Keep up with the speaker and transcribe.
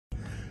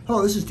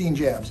Hello, this is Dean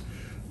Jabs.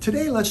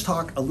 Today let's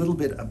talk a little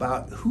bit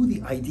about who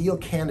the ideal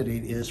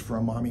candidate is for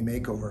a mommy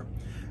makeover.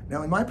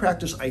 Now in my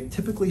practice, I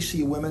typically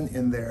see women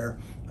in their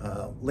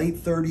late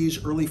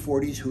 30s, early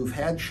 40s who've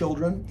had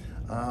children,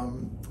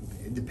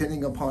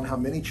 depending upon how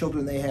many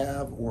children they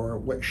have or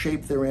what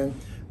shape they're in.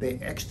 They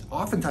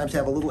oftentimes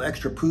have a little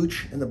extra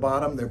pooch in the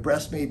bottom. Their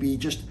breast may be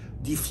just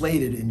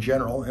deflated in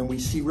general, and we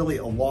see really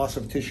a loss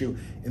of tissue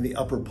in the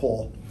upper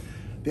pole.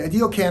 The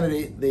ideal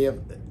candidate, they have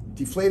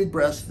deflated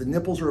breasts, the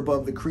nipples are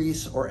above the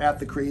crease or at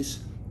the crease.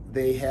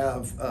 They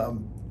have,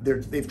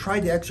 they've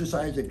tried to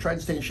exercise, they've tried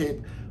to stay in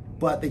shape,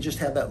 but they just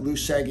have that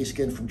loose, saggy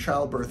skin from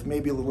childbirth,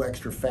 maybe a little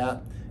extra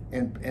fat,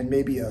 and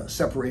maybe a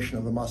separation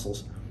of the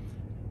muscles.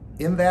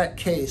 In that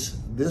case,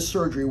 this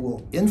surgery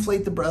will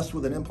inflate the breast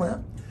with an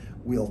implant,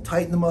 we'll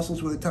tighten the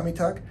muscles with a tummy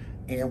tuck,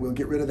 and we'll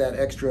get rid of that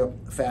extra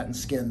fat and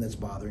skin that's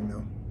bothering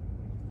them.